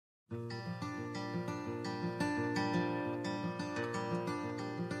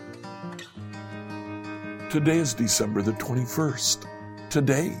Today is December the 21st.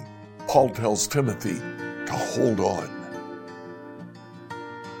 Today, Paul tells Timothy to hold on.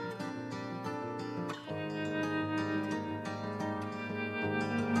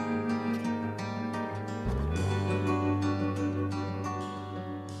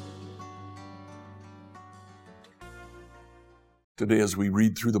 Today, as we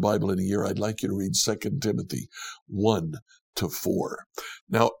read through the Bible in a year, I'd like you to read 2 Timothy 1-4.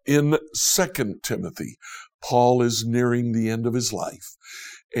 Now, in 2 Timothy, Paul is nearing the end of his life,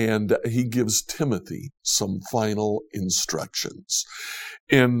 and he gives Timothy some final instructions.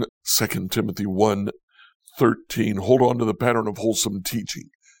 In 2 Timothy 1:13, hold on to the pattern of wholesome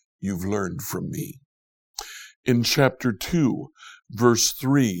teaching you've learned from me. In chapter 2, verse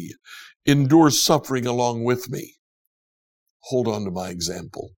 3, endure suffering along with me. Hold on to my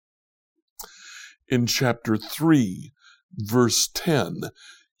example. In chapter 3, verse 10,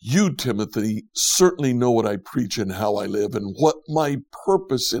 you, Timothy, certainly know what I preach and how I live and what my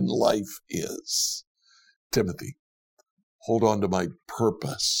purpose in life is. Timothy, hold on to my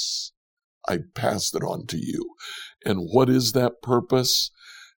purpose. I passed it on to you. And what is that purpose?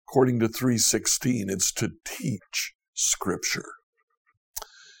 According to 3:16, it's to teach Scripture.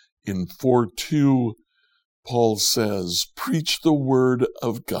 In 4:2, Paul says, preach the word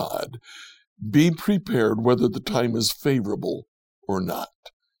of God. Be prepared whether the time is favorable or not.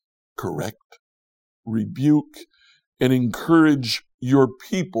 Correct, rebuke, and encourage your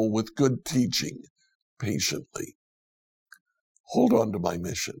people with good teaching patiently. Hold on to my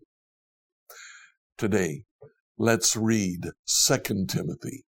mission. Today, let's read 2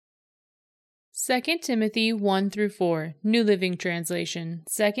 Timothy. 2 Timothy 1-4, New Living Translation,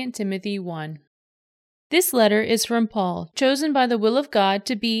 2 Timothy 1. This letter is from Paul, chosen by the will of God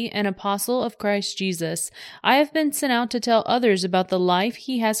to be an apostle of Christ Jesus. I have been sent out to tell others about the life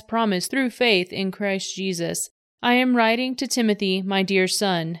he has promised through faith in Christ Jesus. I am writing to Timothy, my dear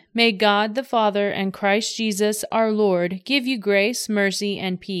son. May God the Father and Christ Jesus our Lord give you grace, mercy,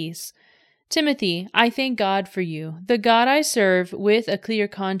 and peace. Timothy, I thank God for you, the God I serve with a clear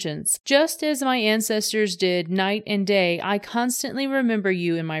conscience. Just as my ancestors did night and day, I constantly remember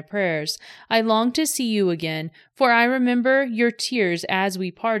you in my prayers. I long to see you again, for I remember your tears as we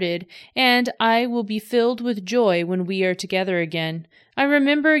parted, and I will be filled with joy when we are together again. I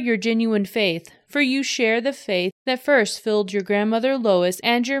remember your genuine faith, for you share the faith that first filled your grandmother Lois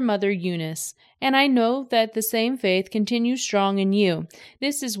and your mother Eunice. And I know that the same faith continues strong in you.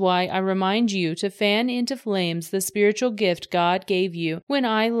 This is why I remind you to fan into flames the spiritual gift God gave you when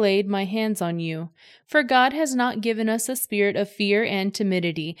I laid my hands on you. For God has not given us a spirit of fear and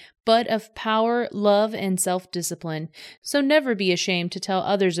timidity, but of power, love, and self-discipline. So never be ashamed to tell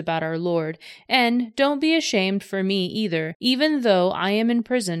others about our Lord, and don't be ashamed for me either, even though I am in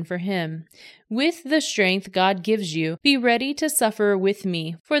prison for him. With the strength God gives you, be ready to suffer with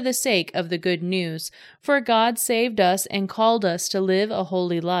me for the sake of the good news. For God saved us and called us to live a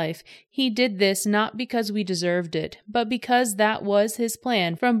holy life. He did this not because we deserved it, but because that was his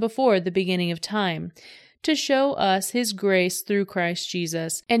plan from before the beginning of time, to show us his grace through Christ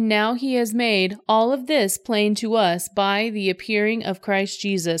Jesus. And now he has made all of this plain to us by the appearing of Christ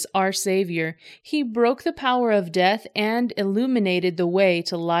Jesus, our Savior. He broke the power of death and illuminated the way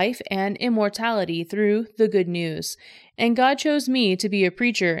to life and immortality through the good news. And God chose me to be a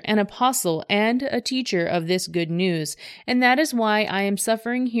preacher, an apostle, and a teacher of this good news, and that is why I am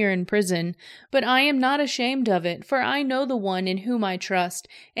suffering here in prison. But I am not ashamed of it, for I know the one in whom I trust,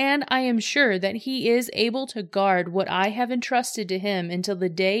 and I am sure that he is able to guard what I have entrusted to him until the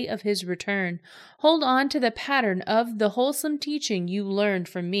day of his return. Hold on to the pattern of the wholesome teaching you learned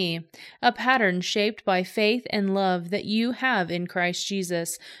from me, a pattern shaped by faith and love that you have in Christ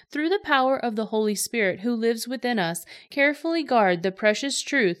Jesus. Through the power of the Holy Spirit who lives within us, carefully guard the precious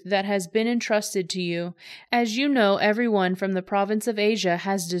truth that has been entrusted to you. As you know, everyone from the province of Asia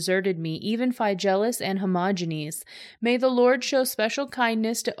has deserted me, even Phygellus and Hermogenes. May the Lord show special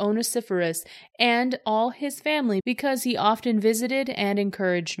kindness to Onesiphorus and all his family, because he often visited and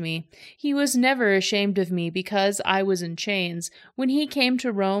encouraged me. He was never ashamed of me because I was in chains. When he came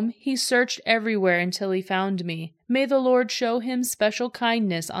to Rome, he searched everywhere until he found me. May the Lord show him special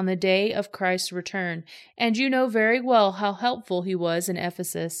kindness on the day of Christ's return, and you know very well how helpful he was in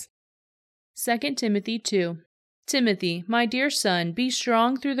Ephesus. 2 Timothy 2. Timothy, my dear son, be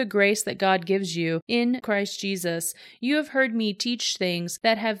strong through the grace that God gives you in Christ Jesus. You have heard me teach things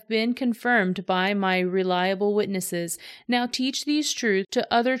that have been confirmed by my reliable witnesses. Now teach these truths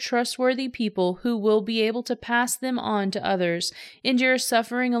to other trustworthy people who will be able to pass them on to others. Endure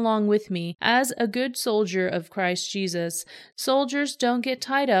suffering along with me as a good soldier of Christ Jesus. Soldiers don't get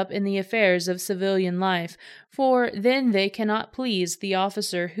tied up in the affairs of civilian life, for then they cannot please the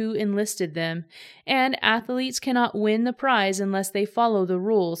officer who enlisted them. And athletes cannot win the prize unless they follow the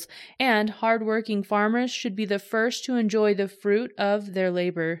rules, and hard-working farmers should be the first to enjoy the fruit of their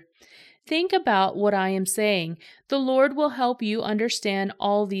labor. Think about what I am saying. The Lord will help you understand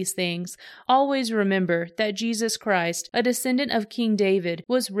all these things. Always remember that Jesus Christ, a descendant of King David,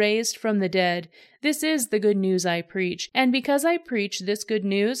 was raised from the dead. This is the good news I preach, and because I preach this good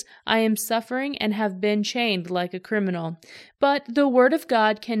news, I am suffering and have been chained like a criminal. But the word of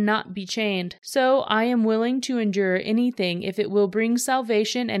God cannot be chained, so I am willing to endure anything if it will bring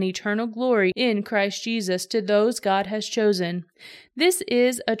salvation and eternal glory in Christ Jesus to those God has chosen. This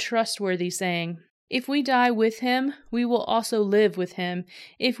is a trustworthy saying. If we die with him, we will also live with him.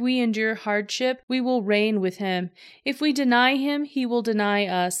 If we endure hardship, we will reign with him. If we deny him, he will deny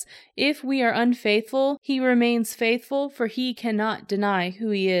us. If we are unfaithful, he remains faithful, for he cannot deny who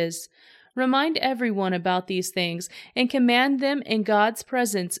he is. Remind everyone about these things and command them in God's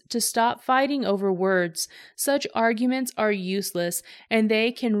presence to stop fighting over words. Such arguments are useless, and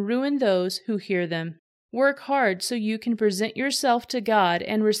they can ruin those who hear them. Work hard so you can present yourself to God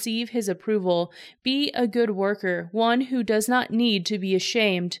and receive His approval. Be a good worker, one who does not need to be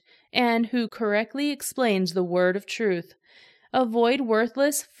ashamed, and who correctly explains the word of truth. Avoid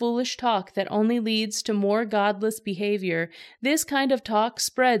worthless, foolish talk that only leads to more godless behavior. This kind of talk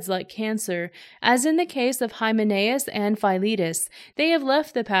spreads like cancer. As in the case of Hymenaeus and Philetus, they have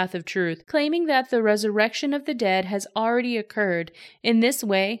left the path of truth, claiming that the resurrection of the dead has already occurred. In this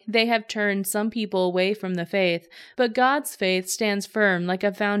way, they have turned some people away from the faith. But God's faith stands firm like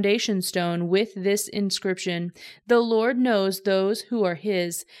a foundation stone with this inscription: "The Lord knows those who are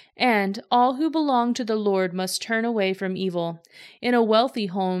His," and all who belong to the Lord must turn away from evil. In a wealthy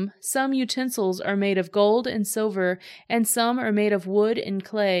home, some utensils are made of gold and silver, and some are made of wood and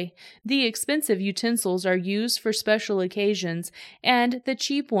clay. The expensive utensils are used for special occasions, and the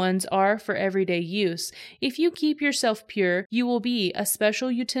cheap ones are for everyday use. If you keep yourself pure, you will be a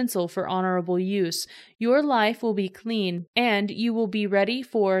special utensil for honorable use. Your life will be clean, and you will be ready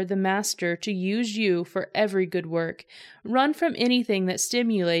for the Master to use you for every good work. Run from anything that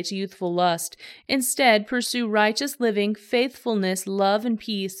stimulates youthful lust. Instead, pursue righteous living, faithfulness, love, and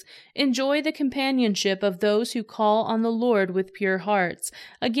peace. Enjoy the companionship of those who call on the Lord with pure hearts.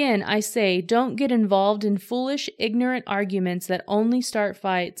 Again, I say, don't get involved in foolish, ignorant arguments that only start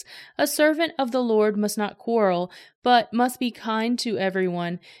fights. A servant of the Lord must not quarrel, but must be kind to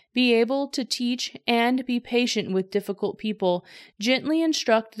everyone, be able to teach, and be patient with difficult people. Gently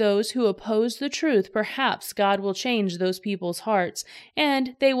instruct those who oppose the truth. Perhaps God will change those people's hearts,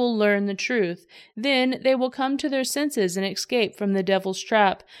 and they will learn the truth. Then they will come to their senses and escape from the devil's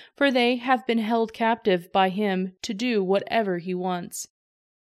trap, for they have been held captive by him to do whatever he wants.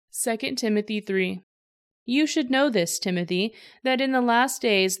 2 Timothy 3. You should know this, Timothy, that in the last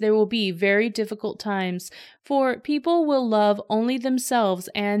days there will be very difficult times, for people will love only themselves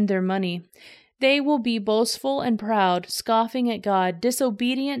and their money. They will be boastful and proud, scoffing at God,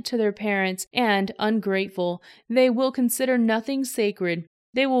 disobedient to their parents, and ungrateful. They will consider nothing sacred.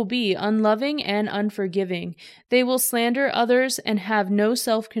 They will be unloving and unforgiving. They will slander others and have no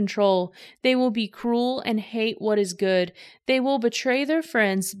self-control. They will be cruel and hate what is good. They will betray their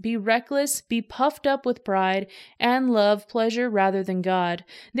friends, be reckless, be puffed up with pride, and love pleasure rather than God.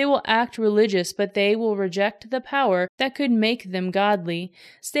 They will act religious, but they will reject the power that could make them godly.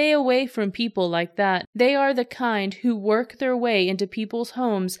 Stay away from people like that. They are the kind who work their way into people's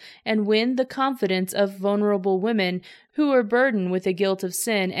homes and win the confidence of vulnerable women who are burdened with the guilt of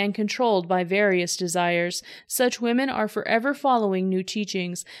sin and controlled by various desires. Such women are forever following new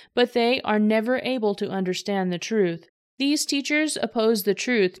teachings, but they are never able to understand the truth. These teachers oppose the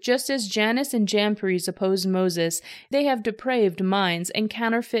truth, just as Jannes and Jambres opposed Moses. They have depraved minds and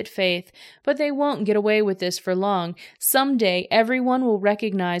counterfeit faith, but they won't get away with this for long. Someday everyone will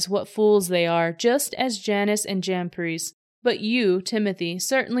recognize what fools they are, just as Jannes and Jambres. But you, Timothy,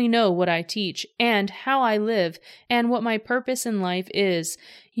 certainly know what I teach, and how I live, and what my purpose in life is.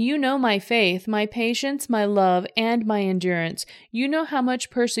 You know my faith, my patience, my love, and my endurance. You know how much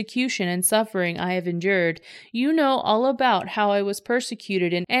persecution and suffering I have endured. You know all about how I was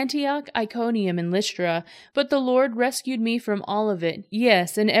persecuted in Antioch, Iconium, and Lystra, but the Lord rescued me from all of it.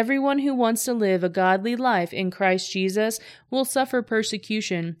 Yes, and everyone who wants to live a godly life in Christ Jesus will suffer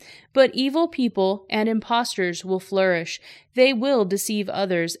persecution. But evil people and impostors will flourish. They will deceive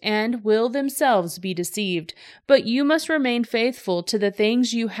others and will themselves be deceived. But you must remain faithful to the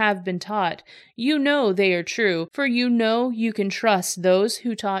things you have been taught. You know they are true, for you know you can trust those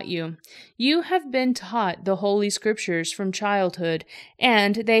who taught you. You have been taught the Holy Scriptures from childhood,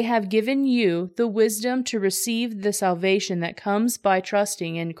 and they have given you the wisdom to receive the salvation that comes by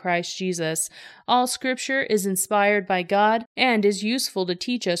trusting in Christ Jesus. All Scripture is inspired by God and is useful to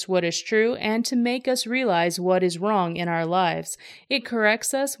teach us what is true and to make us realize what is wrong in our lives. It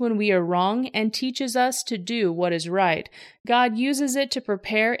corrects us when we are wrong and teaches us to do what is right. God uses it to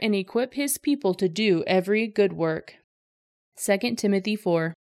prepare and equip His people to do every good work. 2 Timothy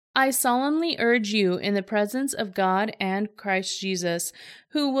 4. I solemnly urge you in the presence of God and Christ Jesus,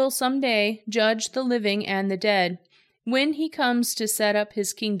 who will someday judge the living and the dead, when He comes to set up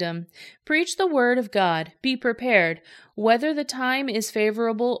His kingdom. Preach the word of God. Be prepared, whether the time is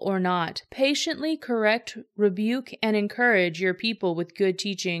favorable or not. Patiently correct, rebuke, and encourage your people with good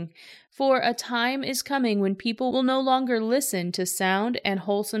teaching. For a time is coming when people will no longer listen to sound and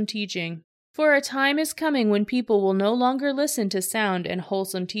wholesome teaching.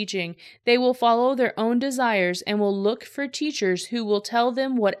 They will follow their own desires and will look for teachers who will tell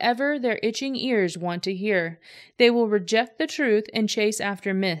them whatever their itching ears want to hear. They will reject the truth and chase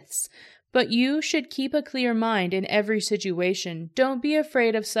after myths. But you should keep a clear mind in every situation. Don't be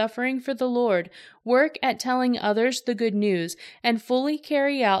afraid of suffering for the Lord. Work at telling others the good news and fully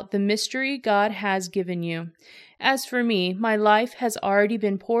carry out the mystery God has given you. As for me, my life has already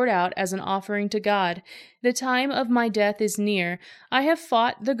been poured out as an offering to God. The time of my death is near. I have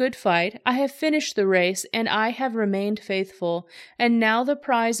fought the good fight, I have finished the race, and I have remained faithful. And now the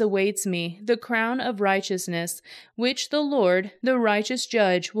prize awaits me, the crown of righteousness, which the Lord, the righteous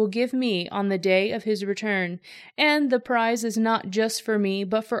judge, will give me on the day of His return. And the prize is not just for me,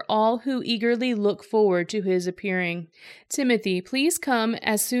 but for all who eagerly look forward to His appearing. Timothy, please come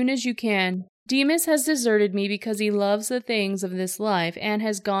as soon as you can. Demas has deserted me because he loves the things of this life and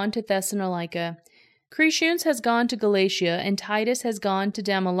has gone to Thessalonica. Crescens has gone to Galatia, and Titus has gone to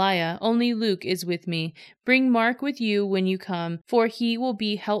Dalmatia. Only Luke is with me. Bring Mark with you when you come, for he will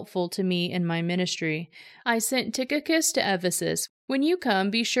be helpful to me in my ministry. I sent Tychicus to Ephesus. When you come,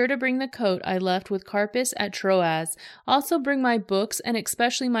 be sure to bring the coat I left with Carpus at Troas. Also bring my books and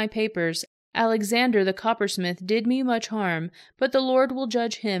especially my papers. Alexander the coppersmith did me much harm, but the Lord will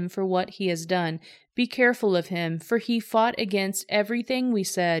judge him for what he has done. Be careful of him, for he fought against everything we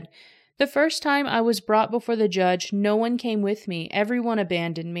said. The first time I was brought before the judge, no one came with me. Everyone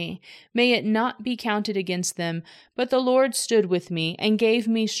abandoned me. May it not be counted against them. But the Lord stood with me and gave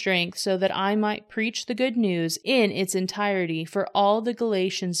me strength so that I might preach the good news in its entirety for all the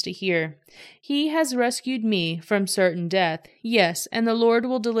Galatians to hear. He has rescued me from certain death. Yes, and the Lord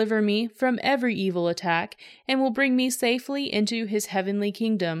will deliver me from every evil attack and will bring me safely into His heavenly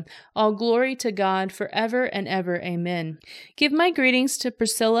kingdom. All glory to God forever and ever. Amen. Give my greetings to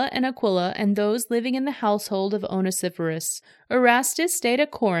Priscilla and Aquila and those living in the household of Onesiphorus. Erastus stayed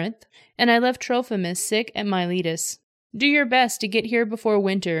at Corinth, and I left Trophimus sick at Miletus. Do your best to get here before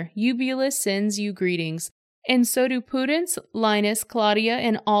winter. Eubulus sends you greetings. And so do Pudens, Linus, Claudia,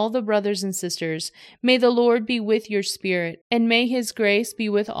 and all the brothers and sisters. May the Lord be with your spirit, and may His grace be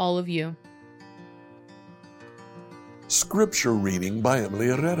with all of you. Scripture reading by Emily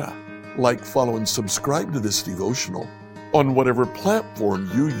Herrera. Like, follow, and subscribe to this devotional on whatever platform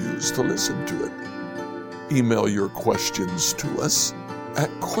you use to listen to it. Email your questions to us at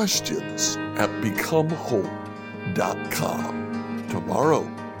questions@becomehope.com. Tomorrow,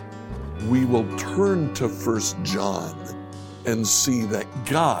 we will turn to 1 John and see that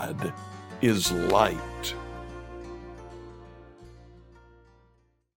God is light.